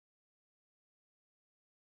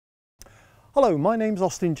Hello, my name's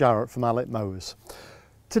Austin Jarrett from ALLETT.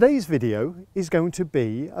 Today's video is going to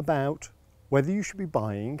be about whether you should be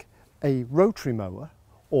buying a rotary mower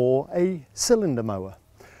or a cylinder mower.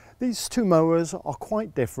 These two mowers are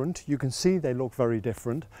quite different. You can see they look very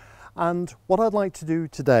different. And what I'd like to do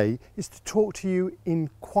today is to talk to you in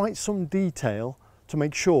quite some detail to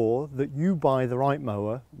make sure that you buy the right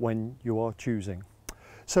mower when you are choosing.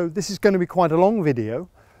 So this is going to be quite a long video,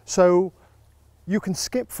 so you can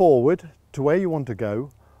skip forward to where you want to go,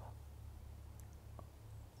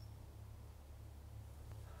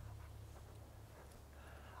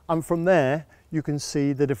 and from there you can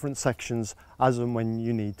see the different sections as and when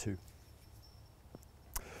you need to.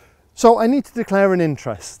 So I need to declare an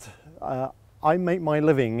interest. I make my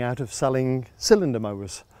living out of selling cylinder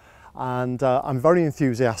mowers, and I'm very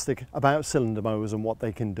enthusiastic about cylinder mowers and what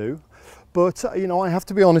they can do. But you know, I have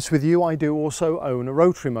to be honest with you, I do also own a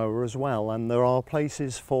rotary mower as well, and there are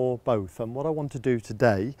places for both. And what I want to do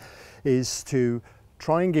today is to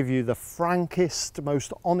try and give you the frankest,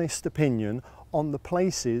 most honest opinion on the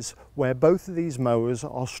places where both of these mowers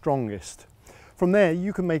are strongest. From there,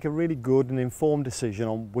 you can make a really good and informed decision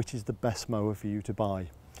on which is the best mower for you to buy.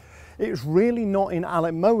 It's really not in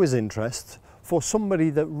ALLETT Mowers' interest for somebody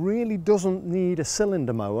that really doesn't need a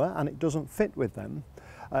cylinder mower and it doesn't fit with them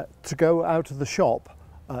to go out of the shop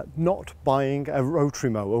not buying a rotary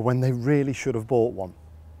mower when they really should have bought one.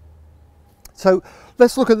 So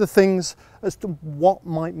let's look at the things as to what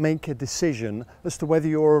might make a decision as to whether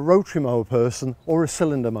you're a rotary mower person or a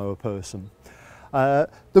cylinder mower person. The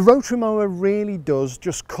rotary mower really does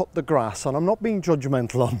just cut the grass, and I'm not being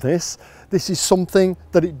judgmental on this. This is something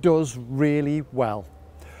that it does really well.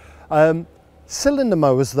 Cylinder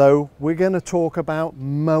mowers though, we're going to talk about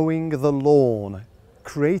mowing the lawn,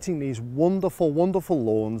 creating these wonderful, wonderful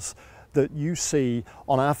lawns that you see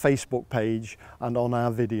on our Facebook page and on our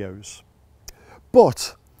videos.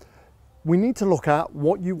 But we need to look at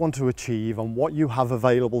what you want to achieve and what you have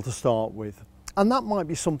available to start with. And that might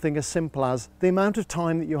be something as simple as the amount of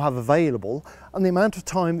time that you have available and the amount of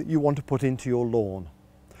time that you want to put into your lawn.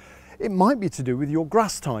 It might be to do with your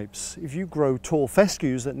grass types. If you grow tall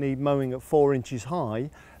fescues that need mowing at 4 inches high,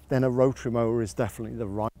 then a rotary mower is definitely the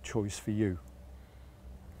right choice for you.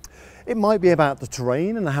 It might be about the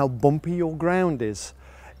terrain and how bumpy your ground is.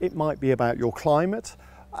 It might be about your climate,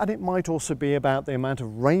 and it might also be about the amount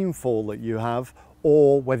of rainfall that you have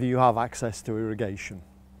or whether you have access to irrigation.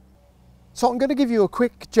 So I'm going to give you a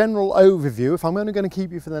quick general overview. If I'm only going to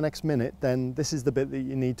keep you for the next minute, then this is the bit that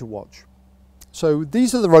you need to watch. So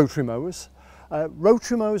these are the rotary mowers.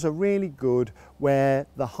 Rotary mowers are really good where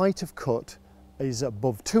the height of cut is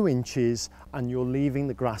above 2 inches and you're leaving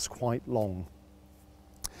the grass quite long.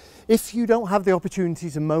 If you don't have the opportunity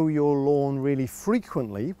to mow your lawn really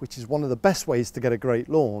frequently, which is one of the best ways to get a great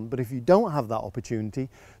lawn, but if you don't have that opportunity,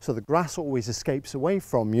 so the grass always escapes away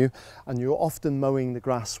from you and you're often mowing the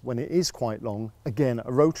grass when it is quite long, again,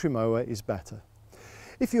 a rotary mower is better.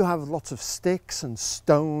 If you have lots of sticks and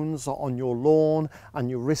stones on your lawn and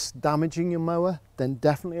you risk damaging your mower, then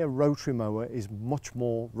definitely a rotary mower is much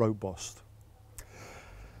more robust.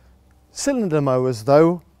 Cylinder mowers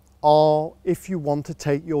though are if you want to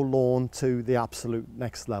take your lawn to the absolute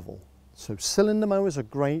next level. So cylinder mowers are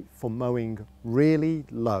great for mowing really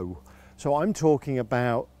low. So I'm talking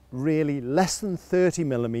about really less than 30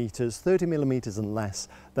 millimeters and less,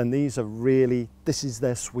 then these are really, this is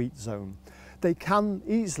their sweet zone. They can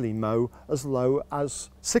easily mow as low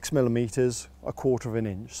as 6 millimeters, a quarter of an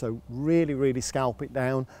inch. So really, really scalp it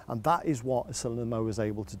down, and that is what a cylinder mower is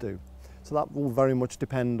able to do. So that will very much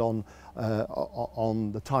depend on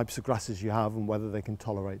the types of grasses you have and whether they can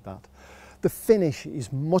tolerate that. The finish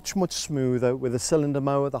is much, much smoother with a cylinder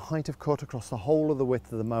mower. The height of cut across the whole of the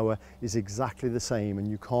width of the mower is exactly the same, and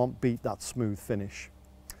you can't beat that smooth finish.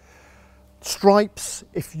 Stripes,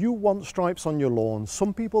 if you want stripes on your lawn,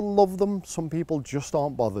 some people love them, some people just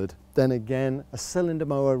aren't bothered. Then again, a cylinder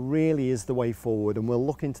mower really is the way forward, and we'll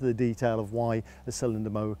look into the detail of why a cylinder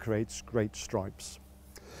mower creates great stripes.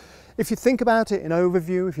 If you think about it in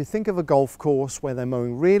overview, if you think of a golf course where they're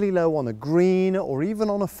mowing really low on a green or even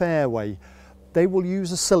on a fairway, they will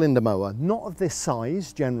use a cylinder mower, not of this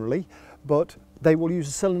size generally, but they will use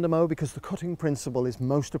a cylinder mower because the cutting principle is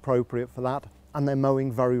most appropriate for that, and they're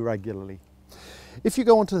mowing very regularly. If you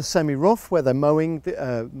go onto the semi-rough where they're mowing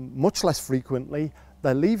much less frequently,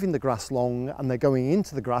 they're leaving the grass long and they're going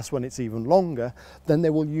into the grass when it's even longer, then they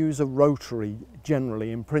will use a rotary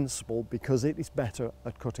generally in principle because it is better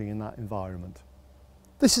at cutting in that environment.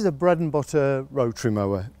 This is a bread and butter rotary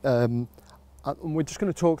mower. And we're just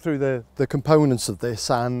going to talk through the components of this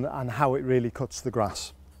and how it really cuts the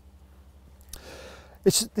grass.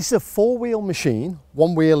 This is a four-wheel machine,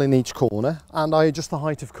 one wheel in each corner, and I adjust the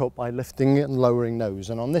height of cut by lifting and lowering those.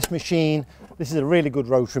 And on this machine, this is a really good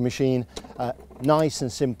rotary machine, nice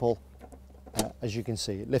and simple, as you can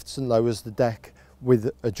see. It lifts and lowers the deck with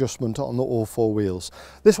adjustment on all four wheels.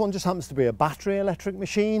 This one just happens to be a battery electric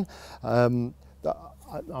machine.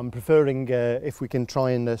 I'm preferring if we can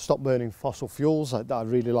try and stop burning fossil fuels. I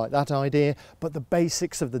really like that idea, but the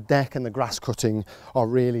basics of the deck and the grass cutting are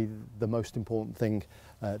really the most important thing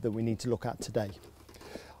that we need to look at today.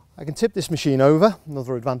 I can tip this machine over,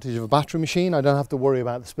 another advantage of a battery machine. I don't have to worry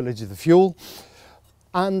about the spillage of the fuel.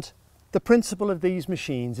 And the principle of these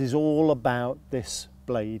machines is all about this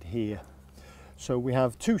blade here. So we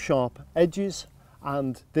have two sharp edges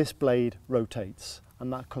and this blade rotates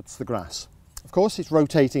and that cuts the grass. Of course, it's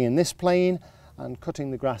rotating in this plane and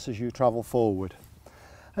cutting the grass as you travel forward.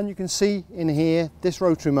 And you can see in here, this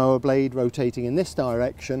rotary mower blade rotating in this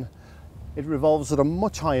direction. It revolves at a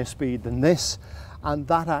much higher speed than this, and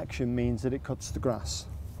that action means that it cuts the grass.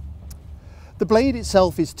 The blade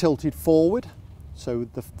itself is tilted forward, so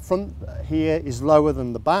the front here is lower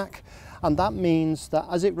than the back, and that means that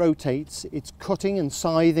as it rotates, it's cutting and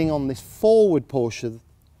scything on this forward portion,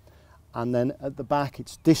 and then at the back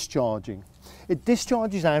it's discharging. It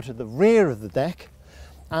discharges out at the rear of the deck,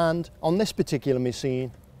 and on this particular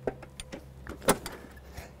machine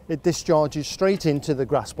it discharges straight into the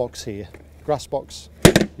grass box here. The grass box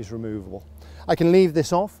is removable. I can leave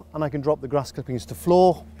this off and I can drop the grass clippings to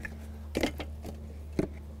floor.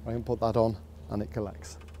 I can put that on and it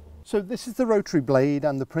collects. So this is the rotary blade,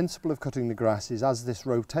 and the principle of cutting the grass is as this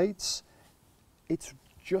rotates, it's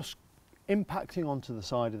just impacting onto the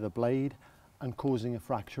side of the blade and causing a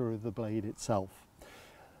fracture of the blade itself.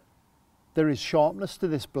 There is sharpness to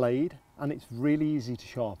this blade and it's really easy to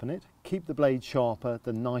sharpen it. Keep the blade sharper,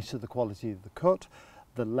 the nicer the quality of the cut,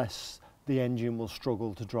 the less the engine will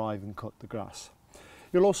struggle to drive and cut the grass.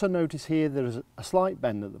 You'll also notice here there is a slight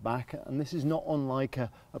bend at the back, and this is not unlike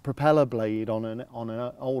a propeller blade on an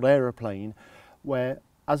old aeroplane, where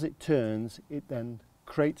as it turns it then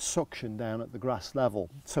creates suction down at the grass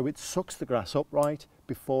level. So it sucks the grass upright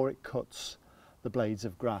before it cuts the blades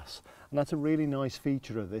of grass, and that's a really nice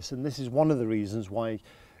feature of this, and this is one of the reasons why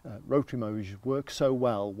rotary mowers work so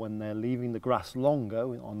well when they're leaving the grass longer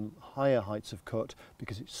on higher heights of cut,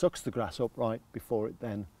 because it sucks the grass upright before it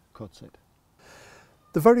then cuts it.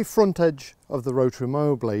 The very front edge of the rotary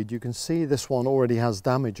mower blade, you can see this one already has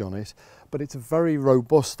damage on it, but it's a very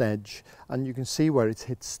robust edge, and you can see where it's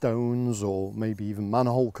hit stones or maybe even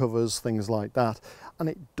manhole covers, things like that, and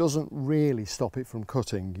it doesn't really stop it from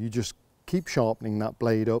cutting. You just keep sharpening that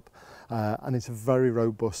blade up, and it's a very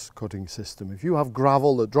robust cutting system. If you have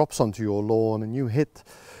gravel that drops onto your lawn and you hit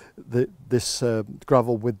this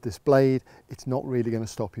gravel with this blade, it's not really going to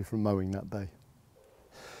stop you from mowing that day.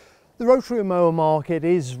 The rotary mower market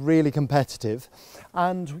is really competitive,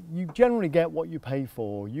 and you generally get what you pay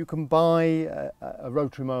for. You can buy a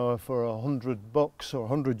rotary mower for $100 or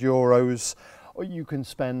 €100, or you can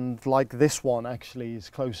spend, like this one actually is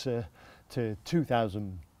closer to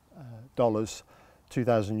 $2,000,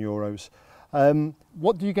 €2,000.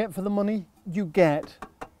 What do you get for the money? You get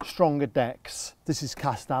stronger decks. This is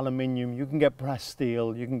cast aluminium. You can get pressed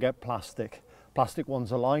steel, you can get plastic. Plastic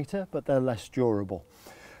ones are lighter, but they're less durable.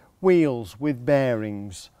 Wheels with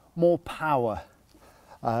bearings, more power,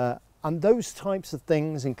 and those types of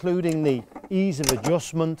things, including the ease of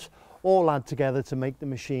adjustment, all add together to make the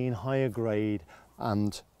machine higher grade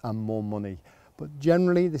and more money. But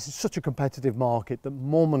generally this is such a competitive market that the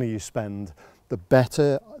more money you spend, the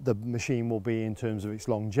better the machine will be in terms of its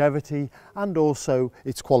longevity and also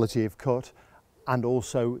its quality of cut, and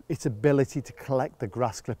also its ability to collect the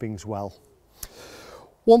grass clippings well.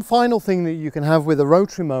 One final thing that you can have with a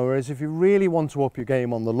rotary mower is if you really want to up your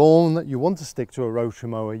game on the lawn, that you want to stick to a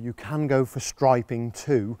rotary mower, you can go for striping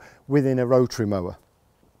too within a rotary mower.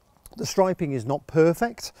 The striping is not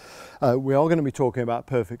perfect. We are going to be talking about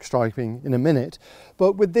perfect striping in a minute,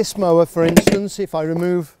 but with this mower, for instance, if I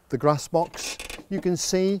remove the grass box, you can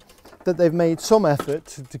see that they've made some effort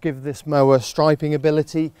to give this mower striping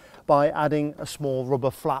ability by adding a small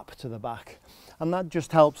rubber flap to the back, and that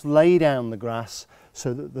just helps lay down the grass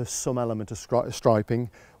so that there's some element of striping.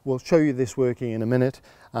 We'll show you this working in a minute,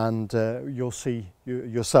 and you'll see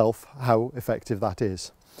yourself how effective that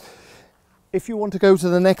is. If you want to go to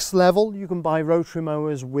the next level, you can buy rotary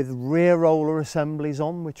mowers with rear roller assemblies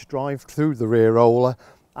on, which drive through the rear roller,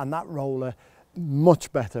 and that roller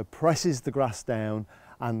much better presses the grass down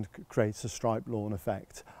and creates a striped lawn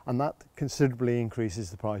effect, and that considerably increases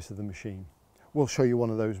the price of the machine. We'll show you one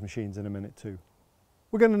of those machines in a minute too.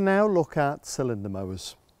 We're going to now look at cylinder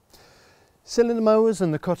mowers. Cylinder mowers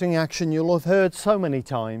and the cutting action you'll have heard so many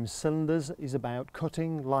times. Cylinders is about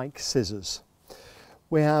cutting like scissors.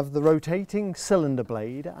 We have the rotating cylinder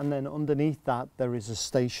blade, and then underneath that there is a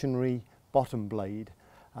stationary bottom blade,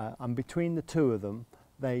 and between the two of them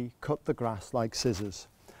they cut the grass like scissors.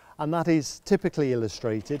 And that is typically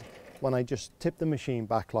illustrated when I just tip the machine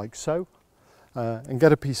back like so and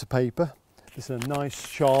get a piece of paper. This is a nice,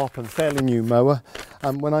 sharp and fairly new mower,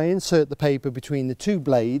 and when I insert the paper between the two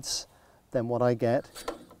blades, then what I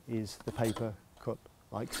get is the paper cut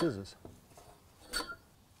like scissors.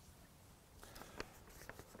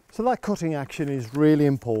 So that cutting action is really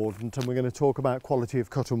important, and we're going to talk about quality of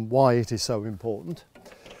cut and why it is so important.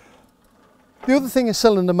 The other thing a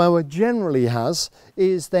cylinder mower generally has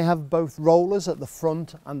is they have both rollers at the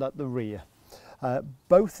front and at the rear.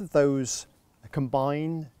 Both of those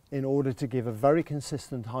combine in order to give a very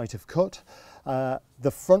consistent height of cut.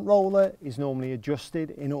 The front roller is normally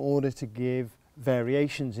adjusted in order to give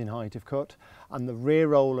variations in height of cut, and the rear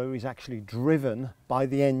roller is actually driven by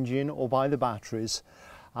the engine or by the batteries,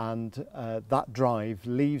 and that drive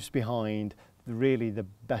leaves behind really the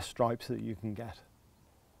best stripes that you can get.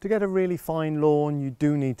 To get a really fine lawn, you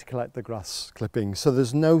do need to collect the grass clippings. So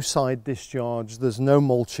there's no side discharge, there's no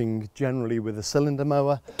mulching generally with a cylinder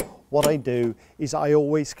mower. What I do is I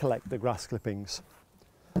always collect the grass clippings.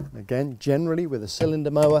 Again, generally with a cylinder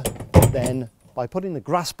mower, then by putting the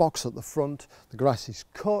grass box at the front, the grass is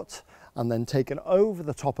cut and then taken over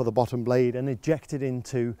the top of the bottom blade and ejected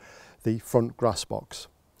into the front grass box.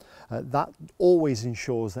 That always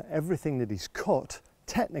ensures that everything that is cut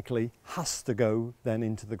technically has to go then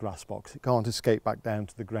into the grass box. It can't escape back down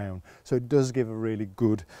to the ground. So it does give a really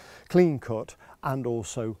good clean cut and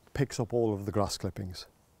also picks up all of the grass clippings.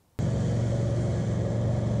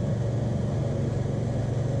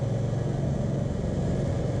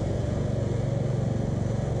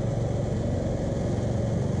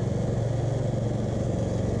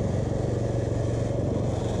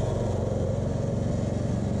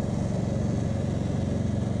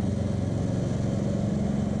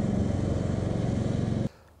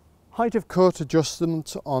 Height of cut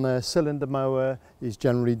adjustment on a cylinder mower is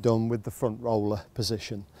generally done with the front roller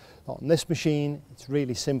position. On this machine, it's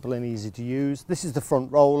really simple and easy to use. This is the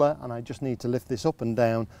front roller, and I just need to lift this up and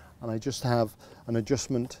down, and I just have an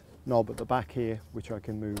adjustment knob at the back here which I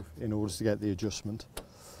can move in order to get the adjustment.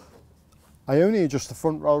 I only adjust the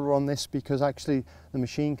front roller on this because actually the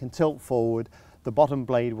machine can tilt forward, the bottom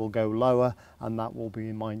blade will go lower, and that will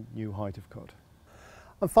be my new height of cut.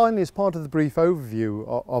 And finally, as part of the brief overview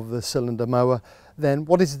of the cylinder mower, then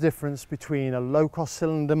what is the difference between a low-cost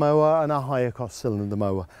cylinder mower and a higher-cost cylinder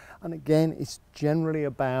mower? And again, it's generally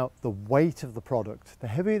about the weight of the product. The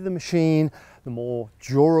heavier the machine, the more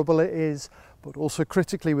durable it is, but also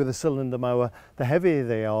critically with a cylinder mower, the heavier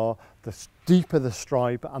they are, the deeper the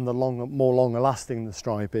stripe and the more longer lasting the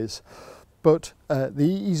stripe is. But the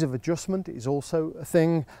ease of adjustment is also a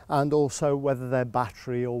thing, and also whether they're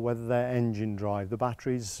battery or whether they're engine drive. The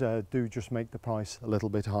batteries do just make the price a little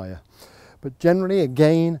bit higher. But generally,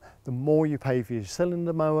 again, the more you pay for your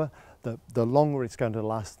cylinder mower, the longer it's going to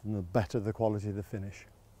last and the better the quality of the finish.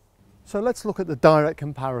 So let's look at the direct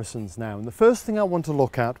comparisons now. And the first thing I want to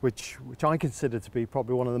look at, which I consider to be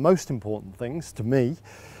probably one of the most important things to me,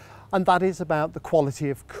 and that is about the quality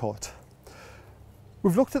of cut.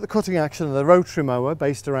 We've looked at the cutting action of the rotary mower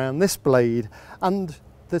based around this blade, and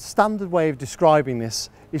the standard way of describing this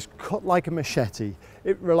is cut like a machete.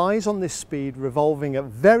 It relies on this speed revolving at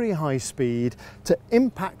very high speed to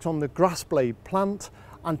impact on the grass blade plant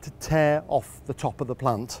and to tear off the top of the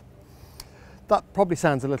plant. That probably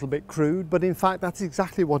sounds a little bit crude, but in fact that's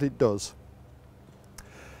exactly what it does.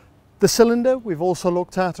 The cylinder we've also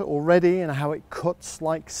looked at already and how it cuts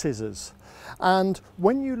like scissors. And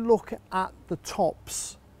when you look at the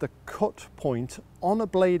tops, the cut point on a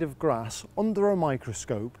blade of grass under a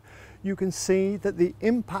microscope, you can see that the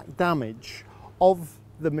impact damage of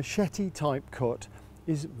the machete type cut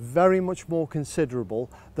is very much more considerable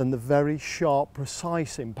than the very sharp,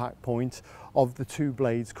 precise impact point of the two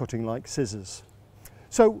blades cutting like scissors.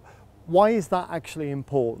 So why is that actually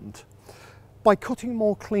important? By cutting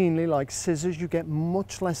more cleanly like scissors, you get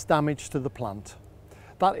much less damage to the plant.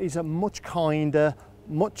 That is a much kinder,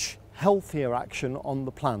 much healthier action on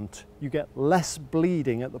the plant. You get less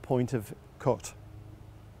bleeding at the point of cut.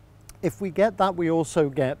 If we get that, we also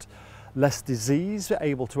get less disease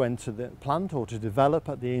able to enter the plant or to develop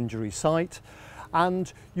at the injury site,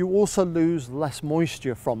 and you also lose less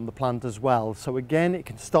moisture from the plant as well. So again, it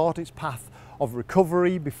can start its path of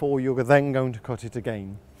recovery before you're then going to cut it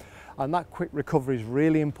again. and that quick recovery is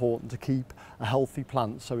really important to keep a healthy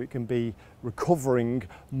plant so it can be recovering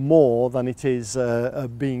more than it is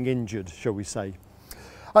being injured, shall we say.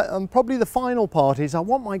 And probably the final part is I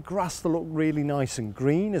want my grass to look really nice and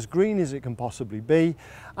green as it can possibly be,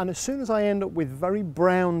 and as soon as I end up with very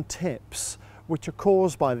brown tips which are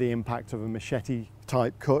caused by the impact of a machete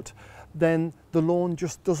type cut, then the lawn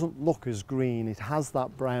just doesn't look as green. It has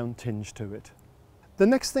that brown tinge to it. The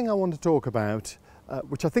next thing I want to talk about,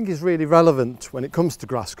 which I think is really relevant when it comes to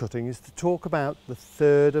grass cutting, is to talk about the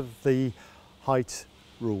third of the height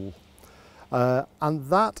rule. And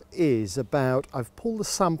that is about, I've pulled a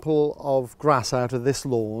sample of grass out of this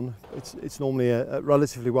lawn. It's normally a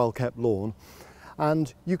relatively well kept lawn,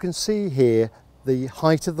 and you can see here the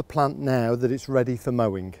height of the plant now that it's ready for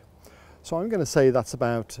mowing. So I'm going to say that's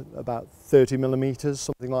about 30 millimeters,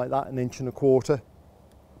 something like that, 1.25 inches.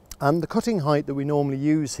 And the cutting height that we normally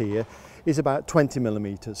use here is about 20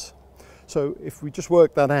 millimeters. So if we just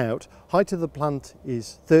work that out, height of the plant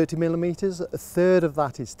is 30 millimeters, a third of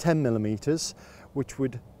that is 10 millimeters, which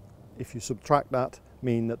would, if you subtract that,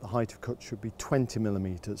 mean that the height of cut should be 20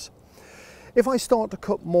 millimeters. If I start to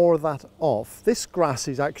cut more of that off, this grass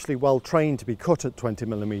is actually well trained to be cut at 20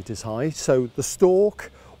 millimeters high, so the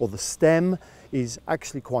stalk or the stem is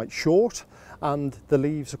actually quite short and the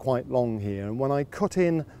leaves are quite long here. And when I cut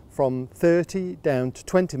in from 30 down to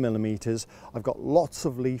 20 millimeters, I've got lots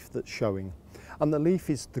of leaf that's showing. And the leaf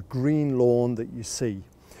is the green lawn that you see.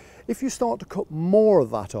 If you start to cut more of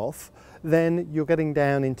that off, then you're getting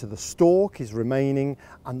down into the stalk is remaining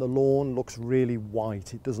and the lawn looks really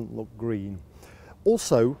white. It doesn't look green.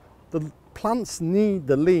 Also, the plants need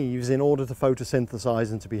the leaves in order to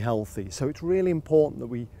photosynthesize and to be healthy. So it's really important that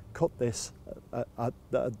we cut this,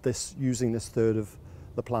 using this third of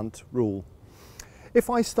the plant rule. If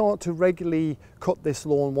I start to regularly cut this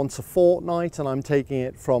lawn once a fortnight and I'm taking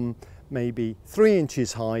it from maybe 3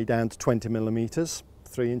 inches high down to 20 millimeters,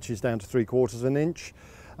 3 inches down to 3/4 inch,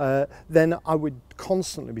 then I would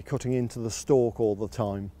constantly be cutting into the stalk all the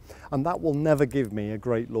time, and that will never give me a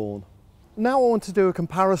great lawn. Now I want to do a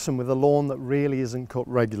comparison with a lawn that really isn't cut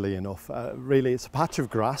regularly enough. Really, it's a patch of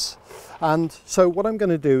grass, and so what I'm going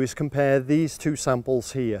to do is compare these two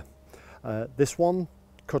samples here. This one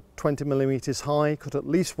cut 20 millimeters high, cut at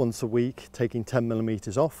least once a week, taking 10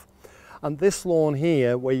 millimeters off. And this lawn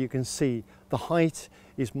here, where you can see the height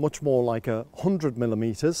is much more like 100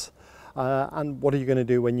 millimeters. And what are you going to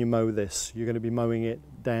do when you mow this? You're going to be mowing it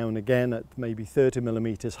down again at maybe 30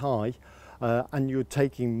 millimeters high, and you're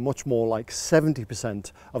taking much more like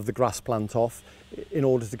 70% of the grass plant off in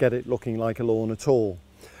order to get it looking like a lawn at all.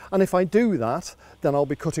 And if I do that, then I'll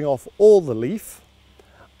be cutting off all the leaf,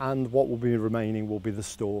 and what will be remaining will be the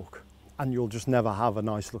stalk, and you'll just never have a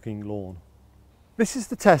nice looking lawn. This is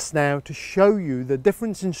the test now to show you the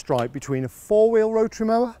difference in stripe between a 4-wheel rotary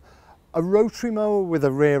mower, a rotary mower with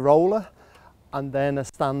a rear roller, and then a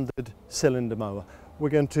standard cylinder mower. We're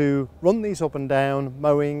going to run these up and down,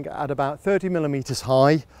 mowing at about 30 millimeters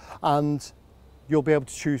high, and you'll be able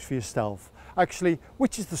to choose for yourself. Actually,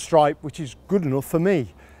 which is the stripe which is good enough for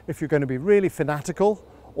me, if you're going to be really fanatical,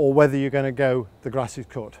 or whether you're going to go the grass is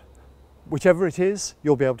cut. Whichever it is,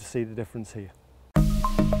 you'll be able to see the difference here.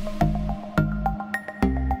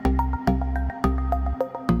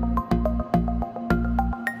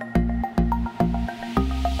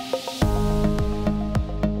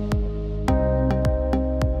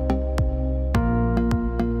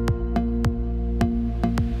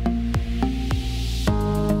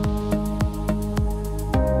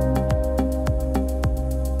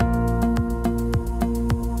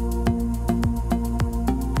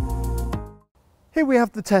 Here we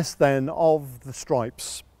have the test then of the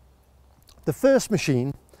stripes. The first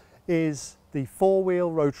machine is the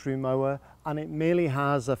 4-wheel rotary mower, and it merely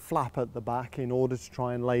has a flap at the back in order to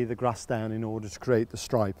try and lay the grass down in order to create the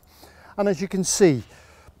stripe. And as you can see,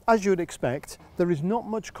 as you would expect, there is not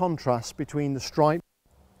much contrast between the stripe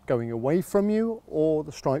going away from you or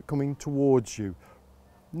the stripe coming towards you.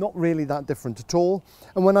 Not really that different at all.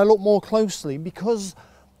 And when I look more closely, because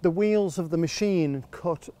the wheels of the machine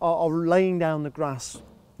are laying down the grass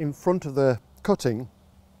in front of the cutting,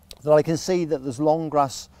 that I can see that there's long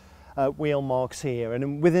grass wheel marks here,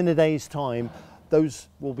 and within a day's time those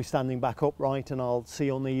will be standing back upright and I'll see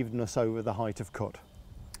unevenness over the height of cut.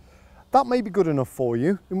 That may be good enough for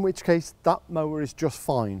you, in which case that mower is just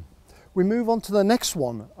fine. We move on to the next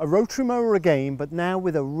one, a rotary mower again, but now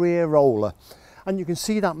with a rear roller. And you can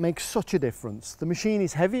see that makes such a difference. The machine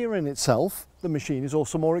is heavier in itself, the machine is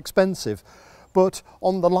also more expensive, but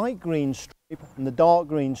on the light green stripe and the dark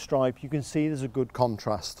green stripe you can see there's a good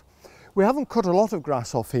contrast. We haven't cut a lot of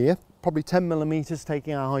grass off here, probably 10 millimeters,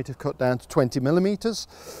 taking our height of cut down to 20 millimeters.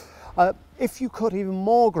 If you cut even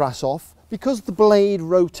more grass off, because the blade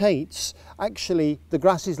rotates, actually the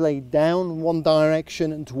grass is laid down one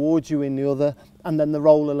direction and towards you in the other, and then the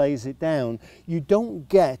roller lays it down. You don't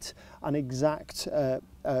get an exact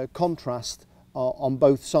contrast on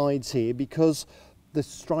both sides here, because the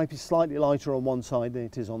stripe is slightly lighter on one side than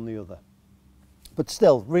it is on the other. But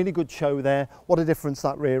still, really good show there. What a difference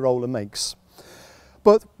that rear roller makes.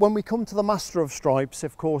 But when we come to the master of stripes,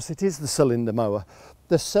 of course, it is the cylinder mower.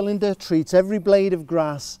 The cylinder treats every blade of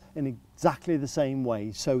grass in exactly the same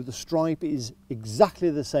way. So the stripe is exactly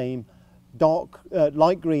the same,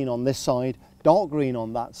 light green on this side, dark green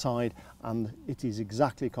on that side, and it is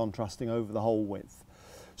exactly contrasting over the whole width.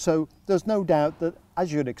 So there's no doubt that,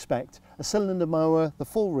 as you'd expect, a cylinder mower, the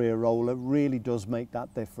full rear roller, really does make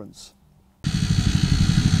that difference.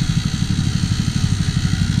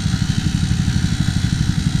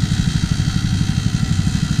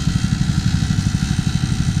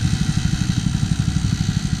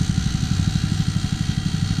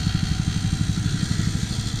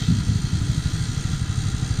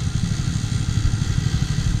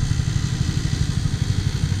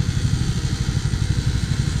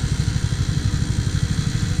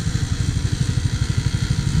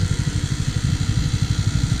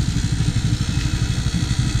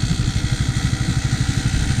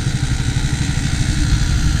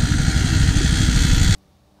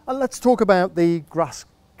 And let's talk about the grass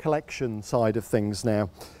collection side of things now.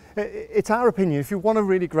 It's our opinion, if you want a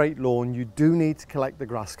really great lawn, you do need to collect the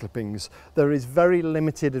grass clippings. There is very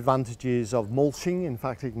limited advantages of mulching. In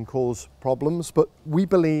fact, it can cause problems, but we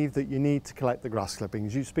believe that you need to collect the grass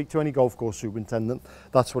clippings. You speak to any golf course superintendent,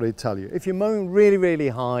 that's what he'd tell you. If you're mowing really, really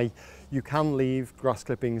high, you can leave grass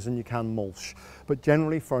clippings and you can mulch. But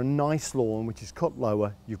generally, for a nice lawn, which is cut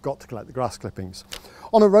lower, you've got to collect the grass clippings.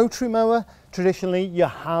 On a rotary mower, traditionally, you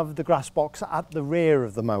have the grass box at the rear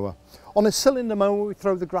of the mower. On a cylinder mower, we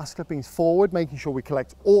throw the grass clippings forward, making sure we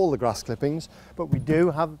collect all the grass clippings, but we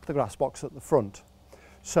do have the grass box at the front.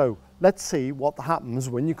 So let's see what happens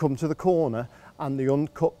when you come to the corner and the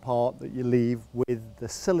uncut part that you leave with the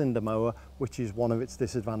cylinder mower, which is one of its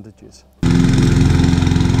disadvantages.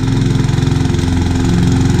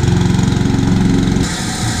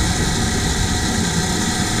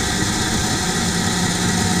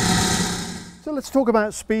 So let's talk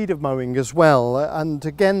about speed of mowing as well, and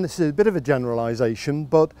again this is a bit of a generalisation,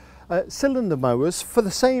 but cylinder mowers for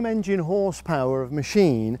the same engine horsepower of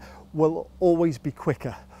machine will always be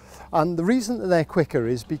quicker, and the reason that they're quicker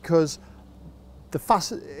is because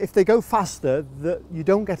if they go faster, you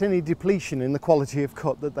don't get any depletion in the quality of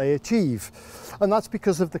cut that they achieve, and that's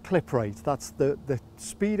because of the clip rate. That's the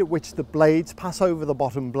speed at which the blades pass over the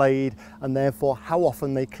bottom blade, and therefore how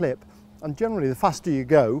often they clip. And generally the faster you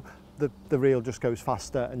go, the reel just goes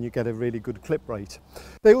faster and you get a really good clip rate.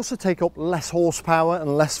 They also take up less horsepower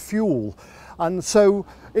and less fuel, and so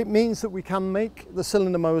it means that we can make the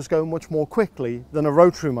cylinder mowers go much more quickly than a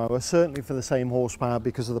rotary mower, certainly for the same horsepower,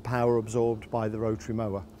 because of the power absorbed by the rotary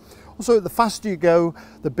mower. Also, the faster you go,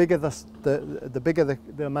 the bigger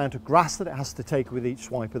the amount of grass that it has to take with each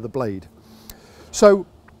swipe of the blade. So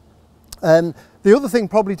the other thing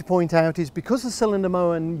probably to point out is, because the cylinder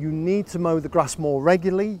mower, you need to mow the grass more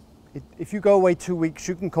regularly. If you go away 2 weeks,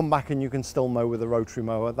 you can come back and you can still mow with a rotary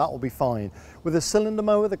mower. That will be fine. With a cylinder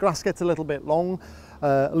mower, the grass gets a little bit long,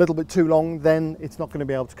 a little bit too long, then it's not going to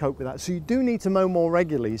be able to cope with that. So you do need to mow more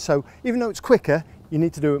regularly. So even though it's quicker, you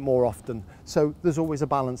need to do it more often. So there's always a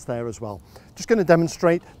balance there as well. Just going to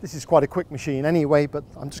demonstrate, this is quite a quick machine anyway, but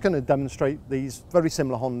I'm just going to demonstrate these very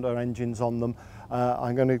similar Honda engines on them.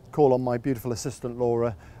 I'm going to call on my beautiful assistant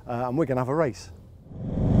Laura, and we're going to have a race.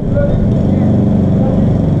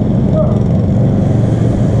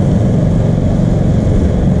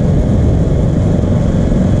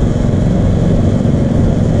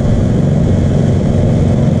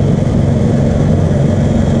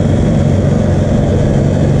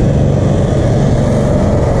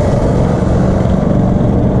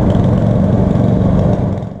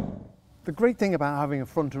 The great thing about having a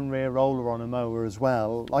front and rear roller on a mower as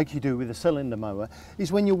well, like you do with a cylinder mower,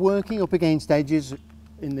 is when you're working up against edges,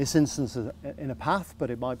 in this instance in a path, but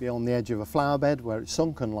it might be on the edge of a flower bed where it's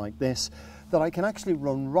sunken like this, that I can actually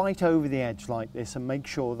run right over the edge like this and make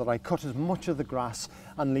sure that I cut as much of the grass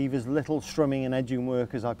and leave as little strumming and edging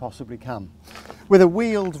work as I possibly can. With a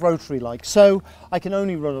wheeled rotary like so, I can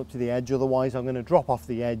only run up to the edge, otherwise I'm going to drop off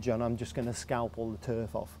the edge and I'm just going to scalp all the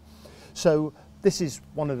turf off. So this is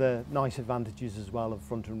one of the nice advantages as well of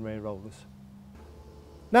front and rear rollers.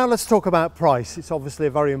 Now let's talk about price. It's obviously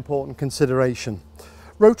a very important consideration.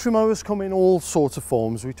 Rotary mowers come in all sorts of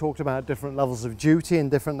forms. We talked about different levels of duty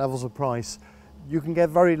and different levels of price. You can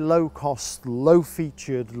get very low cost, low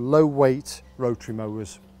featured, low weight rotary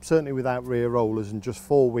mowers, certainly without rear rollers and just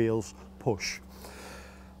 4 wheels push.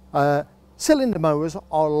 Cylinder mowers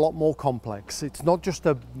are a lot more complex. It's not just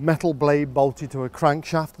a metal blade bolted to a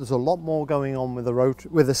crankshaft. There's a lot more going on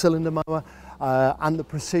with a cylinder mower, and the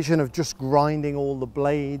precision of just grinding all the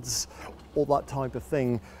blades, all that type of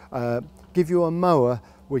thing, give you a mower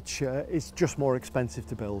which is just more expensive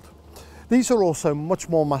to build. These are also much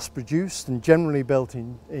more mass produced and generally built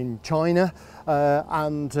in China,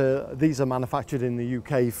 and these are manufactured in the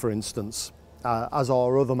UK, for instance, as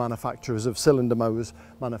are other manufacturers of cylinder mowers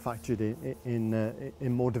manufactured in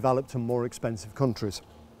more developed and more expensive countries.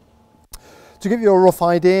 To give you a rough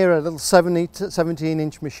idea, a little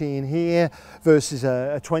 17-inch machine here versus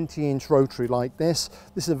a 20-inch rotary like this.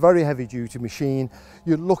 This is a very heavy-duty machine.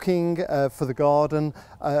 You're looking for the garden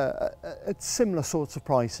at similar sorts of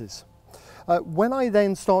prices. When I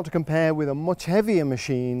then start to compare with a much heavier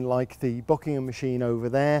machine like the Buckingham machine over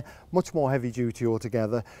there, much more heavy duty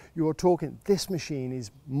altogether, you're talking this machine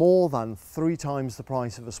is more than 3 times the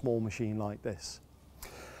price of a small machine like this.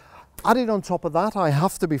 Added on top of that, I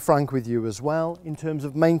have to be frank with you as well in terms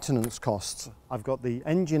of maintenance costs. I've got the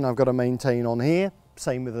engine I've got to maintain on here,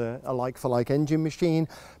 same with a like-for-like engine machine,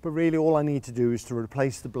 but really all I need to do is to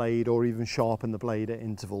replace the blade or even sharpen the blade at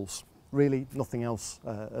intervals. Really nothing else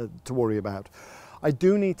to worry about. I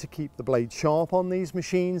do need to keep the blade sharp on these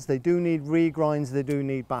machines. They do need regrinds, they do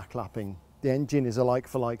need backlapping. The engine is a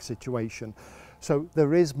like-for-like situation. So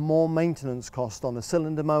there is more maintenance cost on a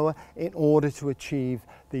cylinder mower in order to achieve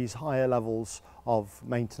these higher levels of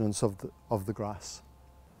maintenance of the grass.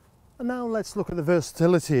 And now let's look at the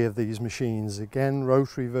versatility of these machines. Again,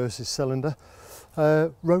 rotary versus cylinder.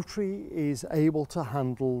 Rotary is able to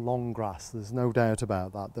handle long grass, there's no doubt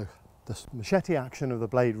about that. The machete action of the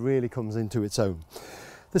blade really comes into its own.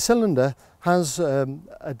 The cylinder has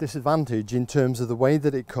a disadvantage in terms of the way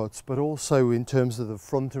that it cuts, but also in terms of the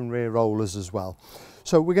front and rear rollers as well.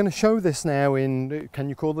 So we're going to show this now in, can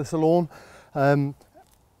you call this a lawn,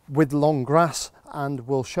 with long grass, and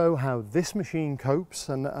we'll show how this machine copes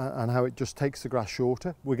and how it just takes the grass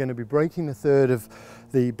shorter. We're going to be breaking the third of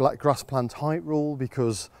the black grass plant height rule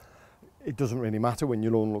because it doesn't really matter when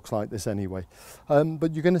your lawn looks like this anyway.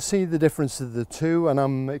 But you're going to see the difference of the two, and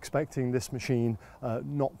I'm expecting this machine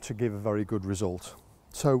not to give a very good result.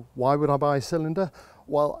 So why would I buy a cylinder?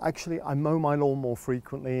 Well, actually I mow my lawn more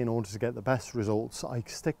frequently in order to get the best results. I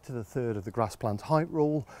stick to the third of the grass plant height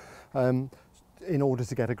rule in order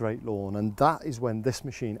to get a great lawn, and that is when this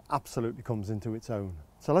machine absolutely comes into its own.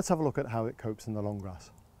 So let's have a look at how it copes in the long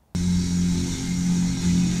grass.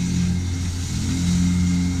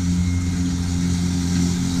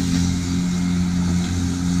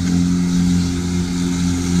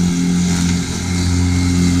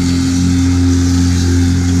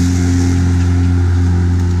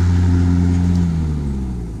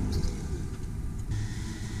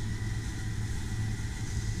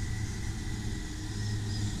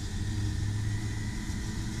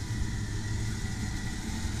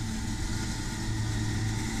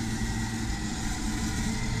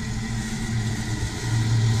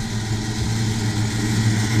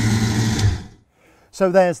 So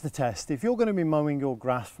there's the test. If you're going to be mowing your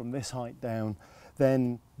grass from this height down,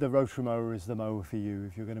 then the rotary mower is the mower for you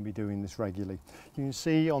if you're going to be doing this regularly. You can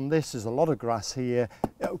see on this there's a lot of grass here.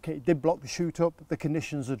 Okay, it did block the chute up, the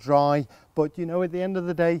conditions are dry, but you know, at the end of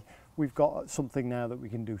the day, we've got something now that we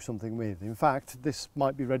can do something with. In fact, this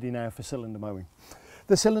might be ready now for cylinder mowing.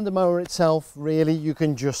 The cylinder mower itself, really, you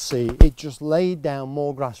can just see it just laid down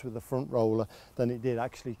more grass with the front roller than it did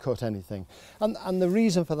actually cut anything. And the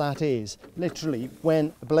reason for that is, literally,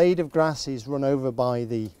 when a blade of grass is run over by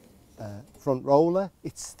the front roller,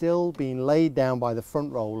 it's still being laid down by the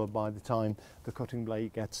front roller by the time the cutting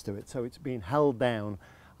blade gets to it. So it's being held down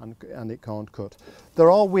and it can't cut.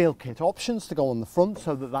 There are wheel kit options to go on the front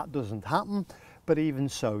so that that doesn't happen. But even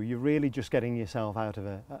so, you're really just getting yourself out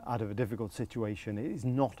of a difficult situation. It is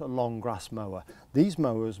not a long grass mower. These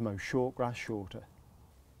mowers mow short grass shorter.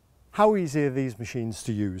 How easy are these machines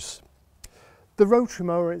to use? The rotary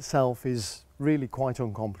mower itself is really quite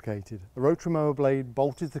uncomplicated. A rotary mower blade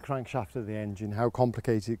bolted to the crankshaft of the engine. How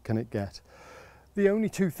complicated can it get? The only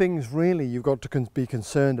two things really you've got to be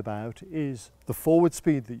concerned about is the forward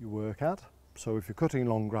speed that you work at. So if you're cutting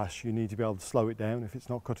long grass, you need to be able to slow it down if it's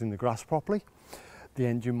not cutting the grass properly. The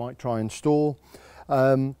engine might try and stall.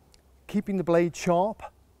 Keeping the blade sharp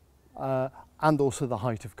and also the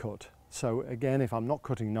height of cut. So again, if I'm not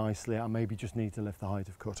cutting nicely, I maybe just need to lift the height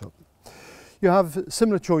of cut up. You have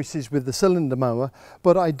similar choices with the cylinder mower,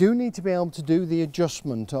 but I do need to be able to do the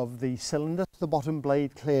adjustment of the cylinder to the bottom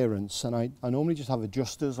blade clearance, and I normally just have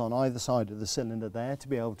adjusters on either side of the cylinder there to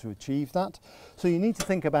be able to achieve that. So you need to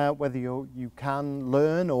think about whether you can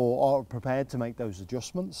learn or are prepared to make those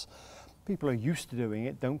adjustments. People are used to doing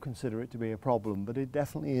it, don't consider it to be a problem, but it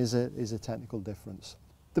definitely is a technical difference.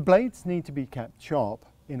 The blades need to be kept sharp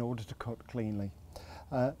in order to cut cleanly.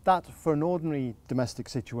 That for an ordinary domestic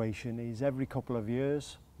situation is every couple of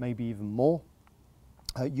years, maybe even more.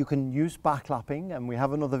 You can use backlapping, and we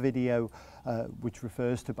have another video which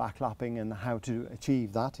refers to backlapping and how to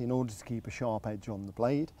achieve that in order to keep a sharp edge on the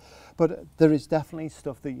blade. But there is definitely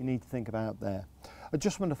stuff that you need to think about there.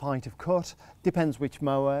 Adjustment of height of cut depends which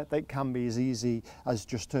mower. They can be as easy as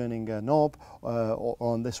just turning a knob, or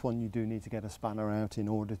on this one you do need to get a spanner out in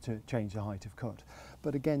order to change the height of cut.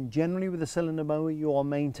 But again, generally with a cylinder mower you are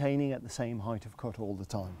maintaining at the same height of cut all the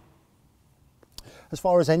time. As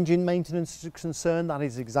far as engine maintenance is concerned, that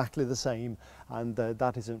is exactly the same, and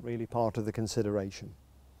that isn't really part of the consideration.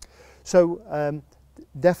 So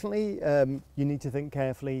definitely you need to think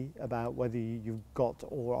carefully about whether you've got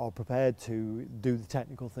or are prepared to do the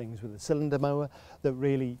technical things with a cylinder mower that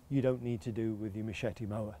really you don't need to do with your machete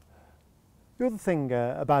mower. The other thing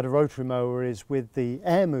about a rotary mower is with the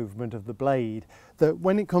air movement of the blade, that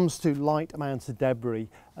when it comes to light amounts of debris,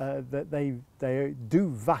 that they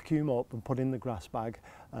do vacuum up and put in the grass bag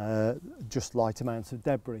just light amounts of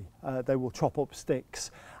debris. They will chop up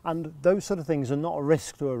sticks, and those sort of things are not a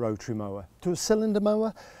risk to a rotary mower. To a cylinder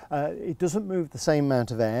mower, it doesn't move the same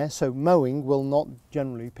amount of air, so mowing will not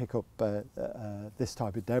generally pick up this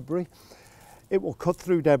type of debris. It will cut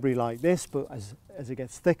through debris like this, but as it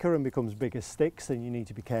gets thicker and becomes bigger sticks, then you need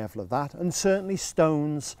to be careful of that. And certainly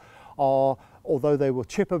stones are, although they will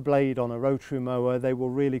chip a blade on a rotary mower, they will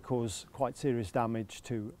really cause quite serious damage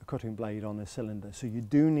to a cutting blade on a cylinder. So you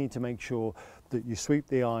do need to make sure that you sweep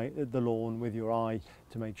the lawn with your eye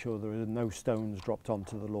to make sure there are no stones dropped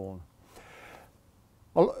onto the lawn.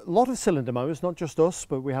 A lot of cylinder mowers, not just us,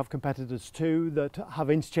 but we have competitors too, that have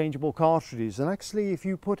interchangeable cartridges, and actually if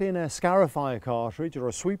you put in a scarifier cartridge or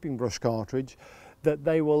a sweeping brush cartridge, that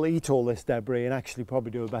they will eat all this debris and actually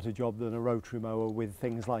probably do a better job than a rotary mower with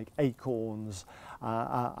things like acorns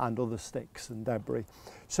and other sticks and debris.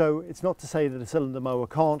 So it's not to say that a cylinder mower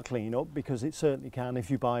can't clean up, because it certainly can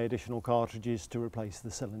if you buy additional cartridges to replace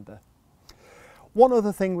the cylinder. One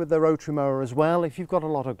other thing with the rotary mower as well, if you've got a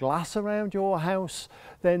lot of glass around your house,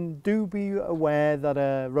 then do be aware that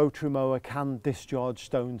a rotary mower can discharge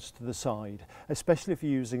stones to the side, especially if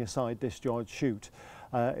you're using a side discharge chute.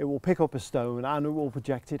 It will pick up a stone and it will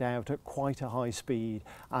project it out at quite a high speed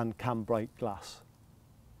and can break glass.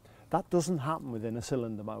 That doesn't happen within a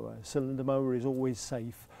cylinder mower. A cylinder mower is always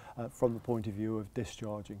safe from the point of view of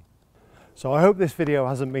discharging. So I hope this video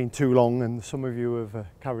hasn't been too long and some of you have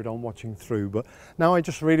carried on watching through, but now I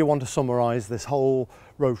just really want to summarise this whole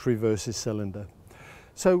rotary versus cylinder.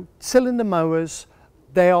 So cylinder mowers,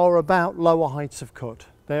 they are about lower heights of cut.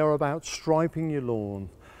 They are about striping your lawn.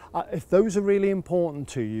 If those are really important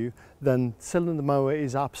to you, then cylinder mower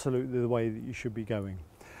is absolutely the way that you should be going.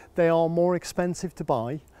 They are more expensive to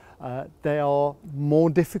buy. They are more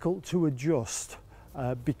difficult to adjust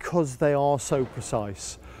because they are so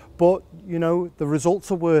precise. But, you know, the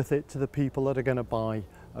results are worth it to the people that are going to buy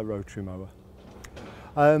a rotary mower.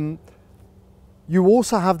 You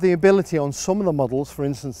also have the ability on some of the models, for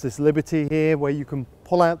instance this Liberty here, where you can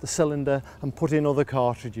pull out the cylinder and put in other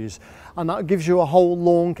cartridges, and that gives you a whole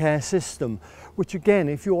lawn care system, which again,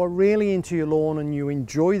 if you are really into your lawn and you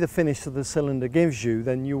enjoy the finish that the cylinder gives you,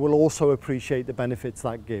 then you will also appreciate the benefits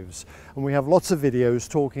that gives. And we have lots of videos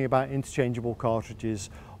talking about interchangeable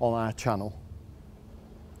cartridges on our channel.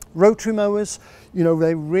 Rotary mowers, you know,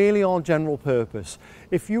 they really are general purpose.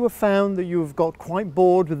 If you have found that you have got quite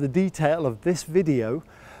bored with the detail of this video,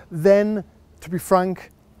 then to be frank,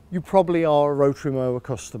 you probably are a rotary mower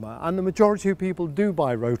customer. And the majority of people do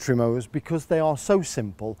buy rotary mowers because they are so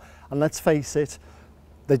simple, and let's face it,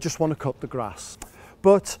 they just want to cut the grass.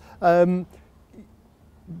 But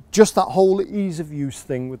just that whole ease of use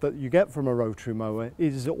thing that you get from a rotary mower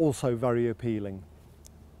is also very appealing.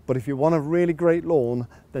 But if you want a really great lawn,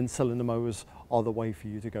 then cylinder mowers are the way for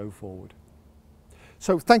you to go forward.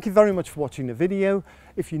 So thank you very much for watching the video.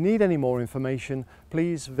 If you need any more information,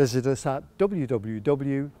 please visit us at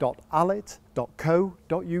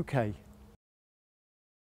www.allett.co.uk.